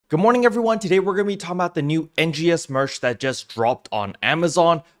Good morning everyone, today we're going to be talking about the new NGS merch that just dropped on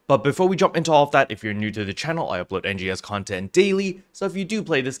Amazon. But before we jump into all of that, if you're new to the channel, I upload NGS content daily. So if you do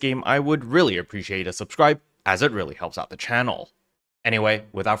play this game, I would really appreciate a subscribe, as it really helps out the channel. Anyway,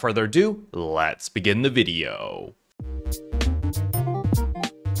 without further ado, let's begin the video.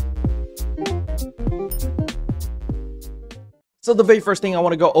 So the very first thing I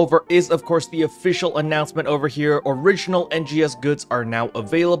want to go over is, of course, the official announcement over here. Original NGS goods are now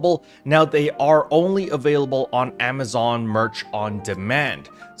available. Now they are only available on Amazon merch on demand.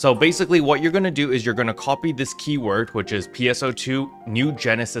 So basically what you're going to do is you're going to copy this keyword, which is PSO2 New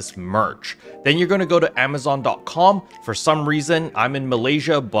Genesis merch. Then you're going to go to Amazon.com. For some reason, I'm in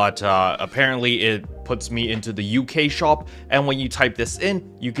Malaysia, but apparently it puts me into the UK shop. And when you type this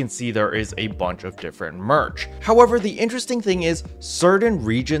in, you can see there is a bunch of different merch. However, the interesting thing is certain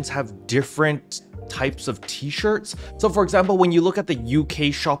regions have different types of t-shirts. So for example, when you look at the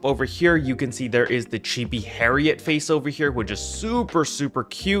UK shop over here, you can see there is the Chibi Harriet face over here, which is super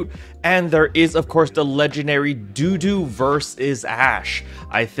cute. And there is, of course, the legendary Dudu versus Ash.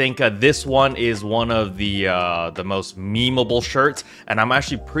 I think this one is one of the most memeable shirts, and I'm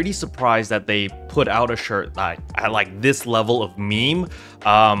actually pretty surprised that they put out a shirt at like this level of meme.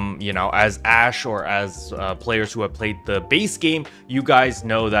 You know, as Ash or as players who have played the base game, you guys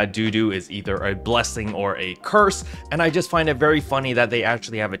know that Dudu is either a blessing or a curse, and I just find it very funny that they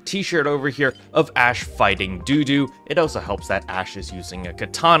actually have a t-shirt over here of Ash fighting Dudu. It also helps that Ash is using a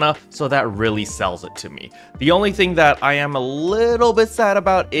katana, so that really sells it to me. The only thing that I am a little bit sad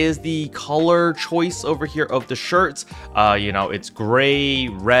about is the color choice over here of the shirts. You know, it's gray,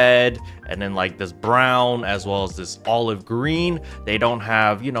 red, and then like this brown, as well as this olive green. They don't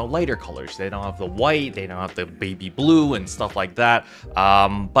have, you know, lighter colors. They don't have the white, they don't have the baby blue and stuff like that.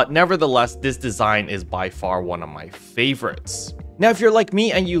 But nevertheless, this design is by far one of my favorites. Now, if you're like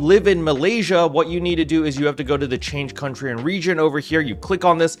me and you live in Malaysia, what you need to do is you have to go to the change country and region over here. You click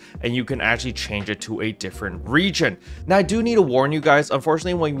on this and you can actually change it to a different region. Now, I do need to warn you guys,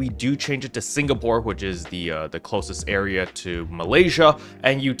 unfortunately, when we do change it to Singapore, which is the closest area to Malaysia,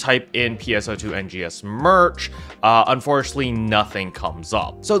 and you type in PSO2 NGS merch, unfortunately, nothing comes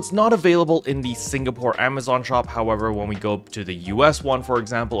up. So it's not available in the Singapore Amazon shop. However, when we go to the US one, for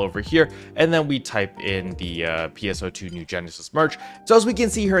example, over here, and then we type in the PSO2 New Genesis merch, so as we can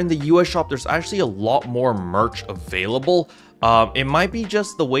see here in the US shop, there's actually a lot more merch available. It might be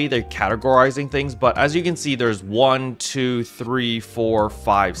just the way they're categorizing things, but as you can see, there's 1, 2, 3, 4,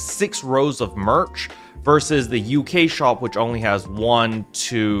 5, 6 rows of merch versus the UK shop, which only has 1,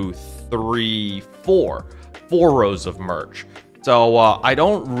 2, 3, 4 rows of merch. So I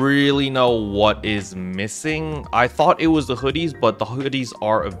don't really know what is missing. I thought it was the hoodies, but the hoodies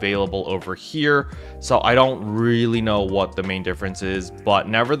are available over here. So I don't really know what the main difference is. But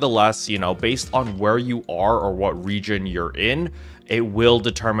nevertheless, you know, based on where you are or what region you're in, it will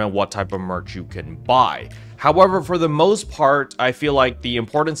determine what type of merch you can buy. However, for the most part, I feel like the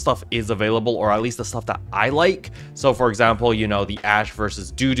important stuff is available, or at least the stuff that I like. So for example, you know, the Ash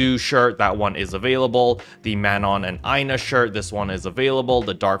versus Dudu shirt, that one is available. The Manon and Aina shirt, this one is available.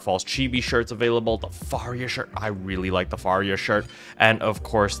 The Dark Falls Chibi shirt's available. The Faria shirt, I really like the Faria shirt. And of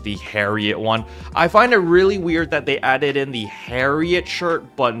course, the Harriet one. I find it really weird that they added in the Harriet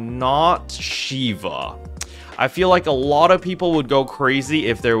shirt, but not Shiva. I feel like a lot of people would go crazy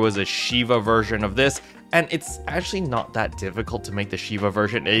if there was a Shiva version of this. And it's actually not that difficult to make the Shiva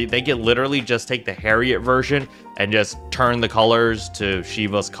version. They can literally just take the Harriet version and just turn the colors to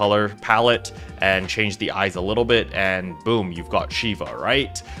Shiva's color palette and change the eyes a little bit, and boom, you've got Shiva,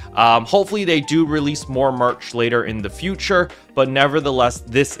 right? Hopefully they do release more merch later in the future, but nevertheless,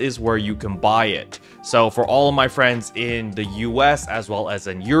 this is where you can buy it. So for all of my friends in the US as well as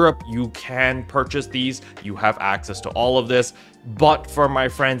in Europe, you can purchase these. You have access to all of this. But for my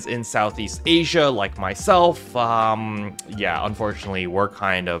friends in Southeast Asia, like myself, yeah, unfortunately, we're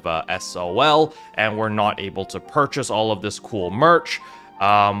kind of SOL, and we're not able to purchase all of this cool merch.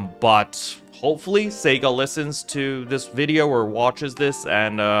 But hopefully Sega listens to this video or watches this,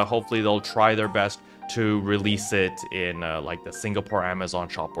 and hopefully they'll try their best to release it in like the Singapore Amazon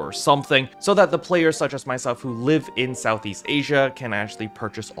shop or something, so that the players such as myself who live in Southeast Asia can actually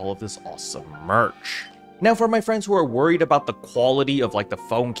purchase all of this awesome merch. Now, for my friends who are worried about the quality of like the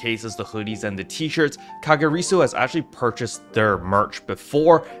phone cases, the hoodies, and the t-shirts, Kagerisu has actually purchased their merch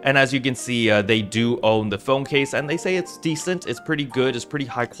before, and as you can see, they do own the phone case, and they say it's decent, it's pretty good, it's pretty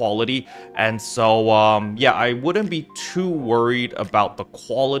high quality, and so yeah, I wouldn't be too worried about the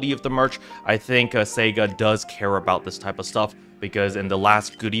quality of the merch. I think Sega does care about this type of stuff. because in the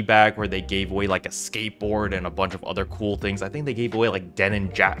last goodie bag where they gave away like a skateboard and a bunch of other cool things, I think they gave away like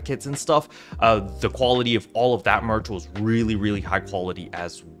denim jackets and stuff. The quality of all of that merch was really high quality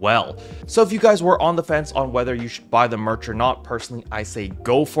as well. So if you guys were on the fence on whether you should buy the merch or not, personally I say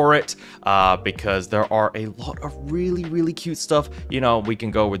go for it, because there are a lot of really cute stuff. You know, we can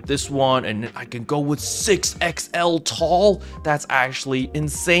go with this one, and I can go with 6XL tall. That's actually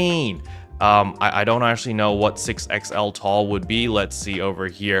insane. I don't actually know what 6XL tall would be. Let's see over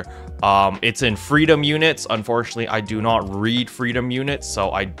here. It's in freedom units. Unfortunately, I do not read freedom units,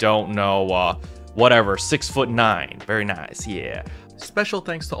 so I don't know. Whatever, 6'9". Very nice, yeah. Special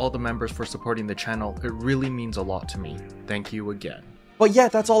thanks to all the members for supporting the channel. It really means a lot to me. Thank you again. But yeah,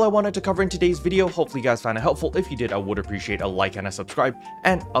 that's all I wanted to cover in today's video. Hopefully you guys found it helpful. If you did, I would appreciate a like and a subscribe,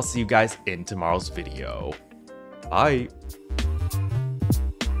 and I'll see you guys in tomorrow's video. Bye.